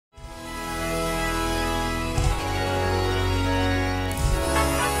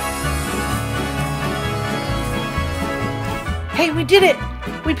Hey, we did it!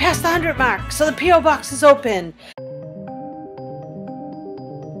 We passed the 100 mark, so the P.O. box is open.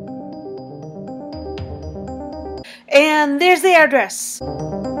 And there's the address.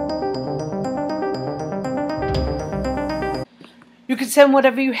 You can send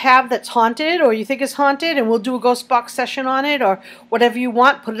whatever you have that's haunted or you think is haunted, and we'll do a ghost box session on it, or whatever you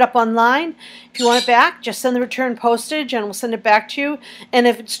want. Put it up online. If you want it back, just send the return postage and we'll send it back to you. And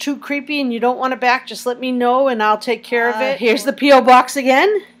if it's too creepy and you don't want it back, just let me know and I'll take care of it. Here's the P.O. box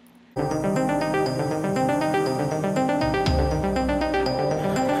again.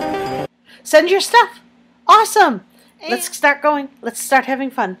 Send your stuff. Awesome. Let's start going. Let's start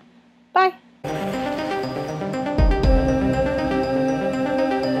having fun. Bye.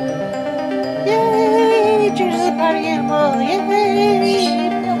 Yay! Jesus is a party animal. Yay!